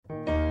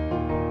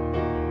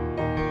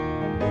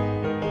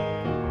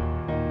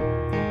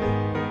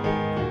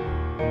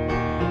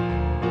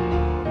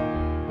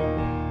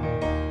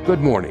Good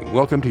morning.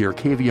 Welcome to your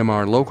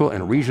KVMR local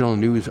and regional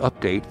news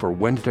update for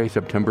Wednesday,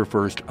 September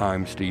 1st.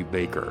 I'm Steve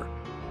Baker.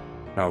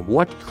 Now,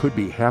 what could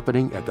be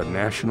happening at the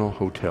National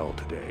Hotel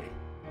today?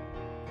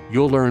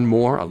 You'll learn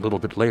more a little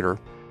bit later,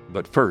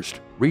 but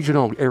first,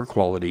 regional air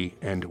quality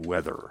and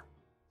weather.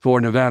 For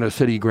Nevada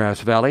City,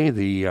 Grass Valley,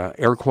 the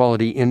air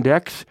quality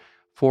index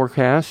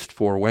forecast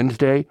for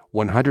Wednesday,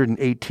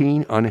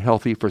 118,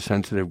 unhealthy for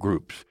sensitive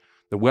groups.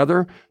 The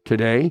weather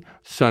today,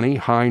 sunny,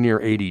 high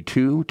near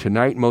 82.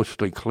 Tonight,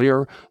 mostly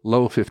clear,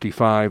 low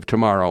 55.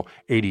 Tomorrow,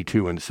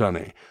 82 and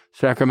sunny.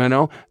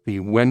 Sacramento, the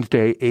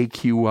Wednesday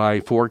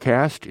AQI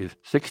forecast is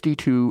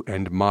 62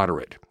 and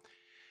moderate.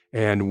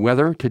 And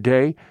weather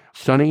today,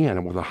 sunny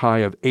and with a high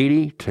of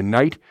 80.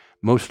 Tonight,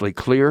 mostly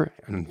clear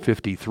and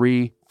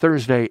 53.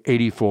 Thursday,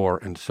 84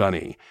 and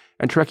sunny.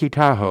 And Truckee,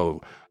 Tahoe,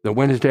 the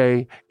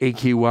Wednesday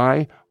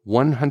AQI,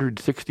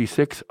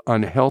 166,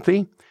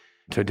 unhealthy.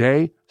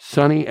 Today,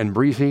 sunny and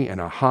breezy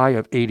and a high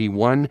of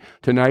 81.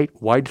 Tonight,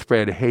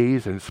 widespread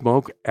haze and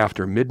smoke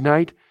after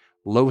midnight,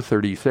 low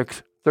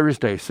 36.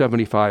 Thursday,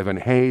 75 and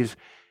haze.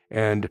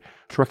 And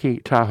Truckee,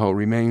 Tahoe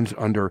remains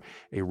under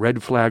a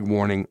red flag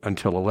warning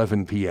until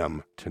 11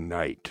 p.m.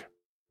 tonight.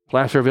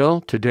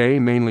 Placerville, today,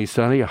 mainly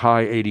sunny, a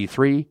high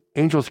 83.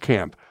 Angels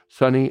Camp,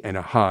 sunny and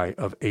a high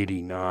of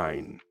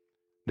 89.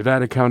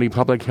 Nevada County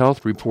Public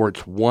Health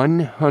reports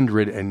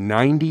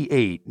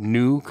 198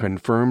 new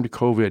confirmed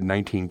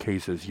COVID-19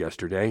 cases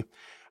yesterday.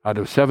 Out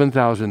of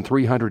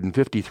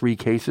 7,353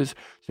 cases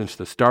since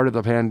the start of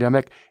the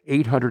pandemic,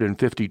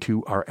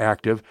 852 are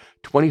active,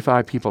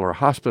 25 people are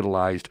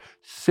hospitalized,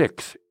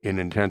 6 in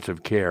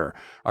intensive care,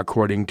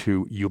 according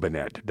to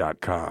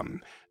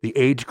Ubinet.com. The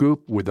age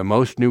group with the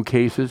most new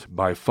cases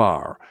by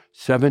far,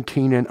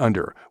 17 and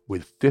under,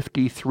 with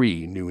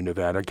 53 new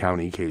Nevada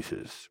County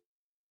cases.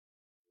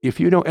 If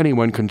you know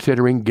anyone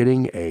considering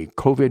getting a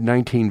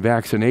COVID-19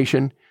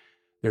 vaccination,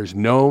 there's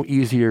no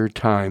easier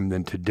time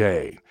than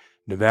today.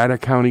 Nevada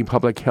County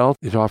Public Health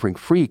is offering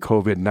free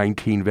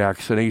COVID-19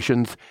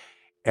 vaccinations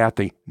at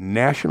the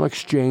National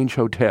Exchange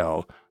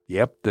Hotel,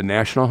 the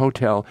National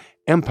Hotel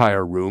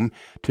Empire Room,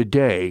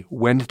 today,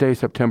 Wednesday,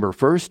 September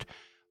 1st,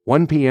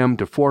 1 p.m.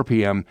 to 4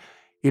 p.m.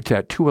 It's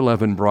at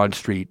 211 Broad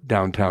Street,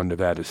 downtown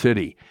Nevada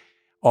City.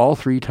 All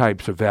 3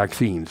 types of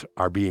vaccines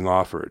are being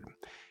offered.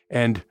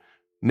 And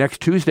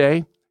next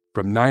Tuesday,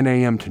 from 9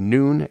 a.m. to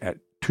noon at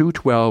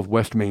 212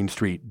 West Main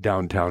Street,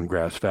 downtown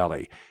Grass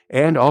Valley.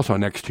 And also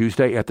next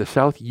Tuesday at the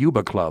South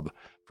Yuba Club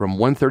from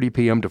 1:30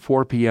 p.m. to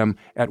 4 p.m.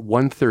 at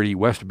 130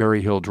 West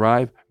Berry Hill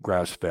Drive,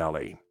 Grass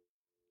Valley.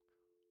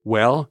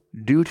 Well,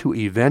 due to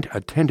event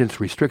attendance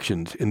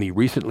restrictions in the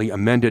recently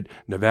amended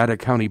Nevada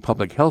County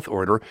Public Health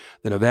Order,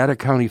 the Nevada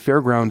County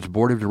Fairgrounds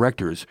Board of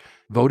Directors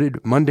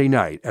voted Monday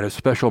night at a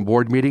special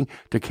board meeting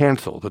to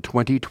cancel the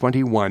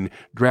 2021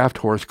 Draft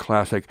Horse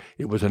Classic.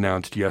 It was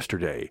announced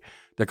yesterday.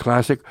 The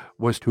Classic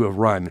was to have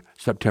run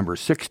September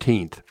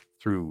 16th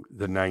through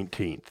the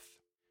 19th.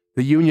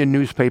 The Union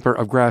newspaper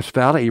of Grass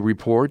Valley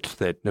reports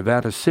that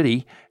Nevada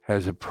City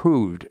has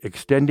approved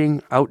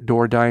extending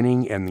outdoor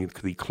dining and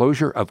the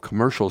closure of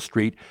Commercial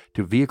Street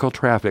to vehicle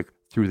traffic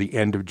through the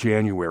end of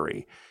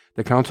January.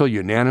 The council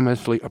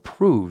unanimously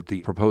approved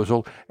the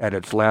proposal at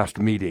its last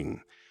meeting.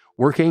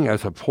 Working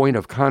as a point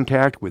of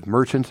contact with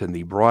merchants in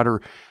the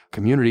broader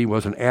community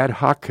was an ad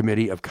hoc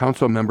committee of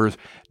council members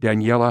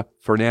Daniela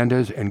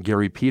Fernandez and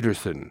Gary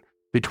Peterson.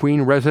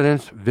 Between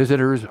residents,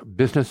 visitors,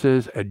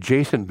 businesses,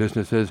 adjacent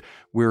businesses,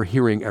 we're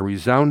hearing a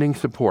resounding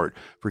support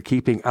for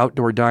keeping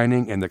outdoor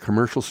dining and the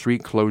Commercial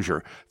Street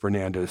closure,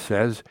 Fernandez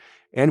says.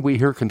 And we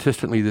hear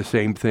consistently the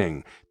same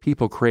thing.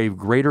 People crave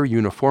greater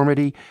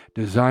uniformity,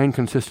 design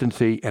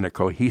consistency, and a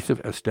cohesive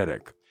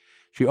aesthetic.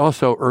 She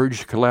also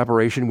urged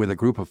collaboration with a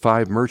group of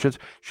 5 merchants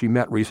she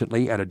met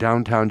recently at a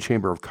downtown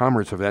Chamber of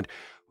Commerce event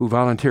who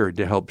volunteered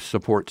to help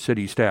support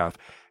city staff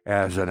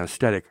as an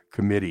aesthetic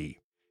committee.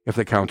 If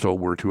the council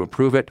were to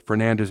approve it,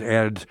 Fernandez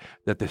adds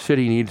that the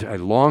city needs a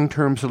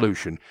long-term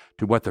solution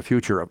to what the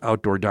future of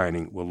outdoor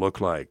dining will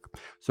look like.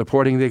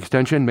 Supporting the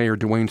extension, Mayor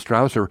Dwayne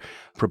Strausser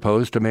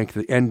proposed to make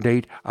the end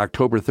date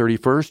October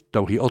 31st,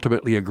 though he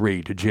ultimately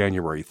agreed to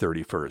January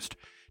 31st.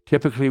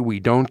 Typically,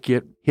 we don't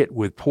get hit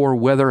with poor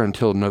weather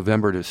until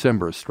November,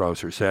 December,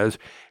 Strausser says,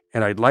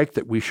 and I'd like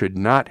that we should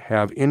not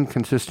have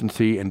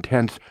inconsistency and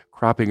tents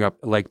cropping up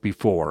like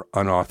before,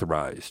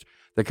 unauthorized.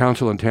 The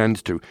council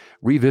intends to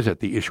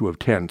revisit the issue of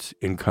tents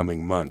in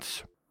coming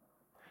months.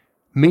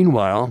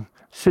 Meanwhile,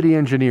 City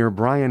Engineer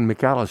Brian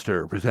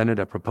McAllister presented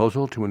a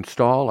proposal to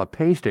install a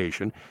pay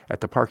station at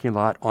the parking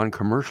lot on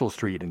Commercial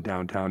Street in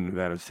downtown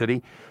Nevada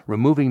City,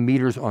 removing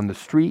meters on the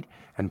street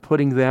and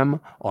putting them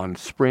on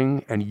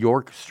Spring and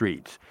York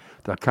Streets.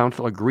 The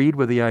council agreed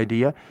with the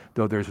idea,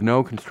 though there's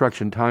no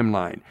construction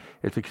timeline.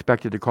 It's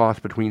expected to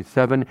cost between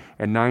 $7,000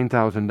 and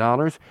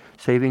 $9,000.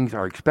 Savings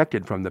are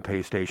expected from the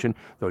pay station,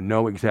 though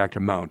no exact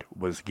amount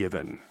was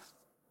given.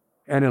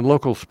 And in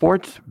local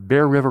sports,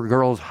 Bear River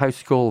Girls High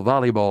School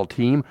volleyball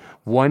team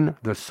won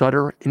the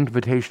Sutter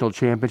Invitational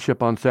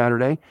Championship on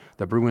Saturday.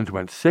 The Bruins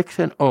went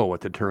 6-0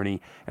 at the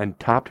tourney and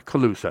topped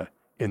Colusa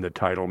in the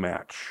title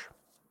match.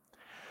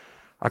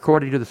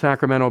 According to the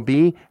Sacramento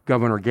Bee,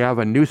 Governor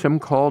Gavin Newsom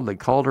called the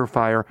Calder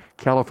Fire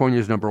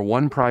California's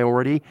 #1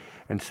 priority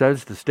and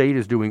says the state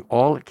is doing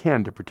all it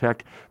can to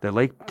protect the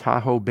Lake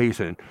Tahoe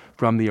Basin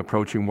from the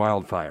approaching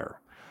wildfire.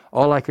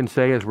 All I can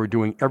say is we're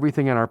doing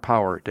everything in our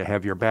power to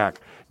have your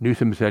back,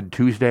 Newsom said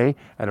Tuesday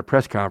at a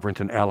press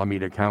conference in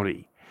Alameda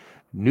County.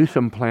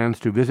 Newsom plans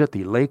to visit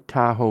the Lake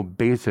Tahoe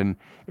Basin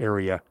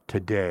area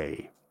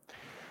today.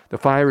 The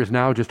fire is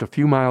now just a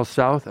few miles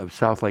south of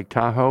South Lake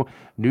Tahoe,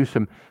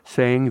 Newsom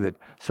saying that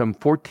some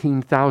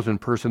 14,000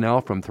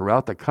 personnel from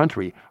throughout the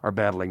country are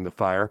battling the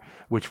fire,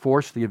 which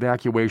forced the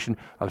evacuation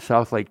of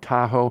South Lake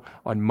Tahoe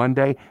on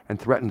Monday and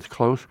threatens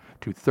close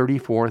to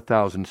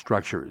 34,000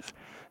 structures.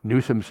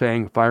 Newsom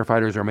saying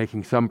firefighters are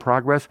making some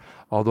progress,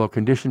 although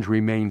conditions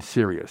remain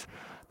serious.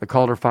 The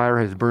Calder Fire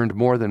has burned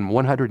more than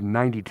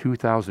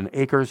 192,000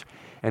 acres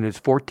and is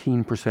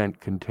 14%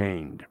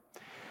 contained.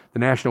 The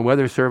National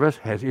Weather Service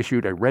has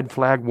issued a red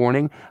flag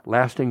warning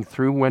lasting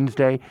through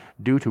Wednesday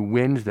due to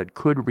winds that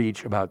could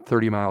reach about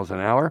 30 miles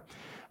an hour.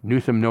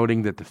 Newsom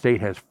noting that the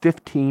state has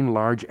 15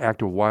 large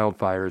active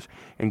wildfires,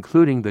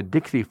 including the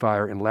Dixie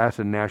Fire in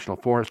Lassen National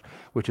Forest,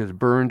 which has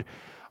burned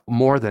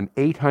more than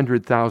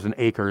 800,000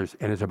 acres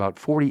and is about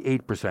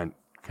 48%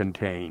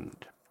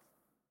 contained.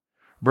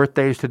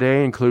 Birthdays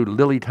today include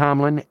Lily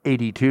Tomlin,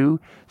 82,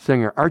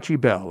 singer Archie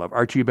Bell of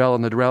Archie Bell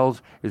and the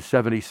Drells is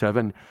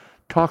 77,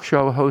 talk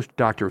show host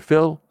Dr.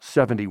 Phil,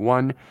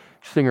 71,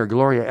 singer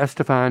Gloria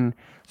Estefan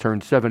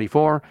turned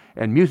 74,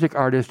 and music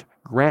artist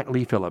Grant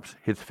Lee Phillips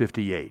hits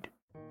 58.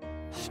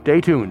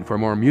 Stay tuned for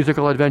more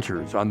musical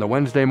adventures on the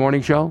Wednesday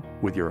Morning Show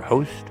with your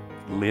host,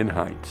 Lynn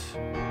Heinz.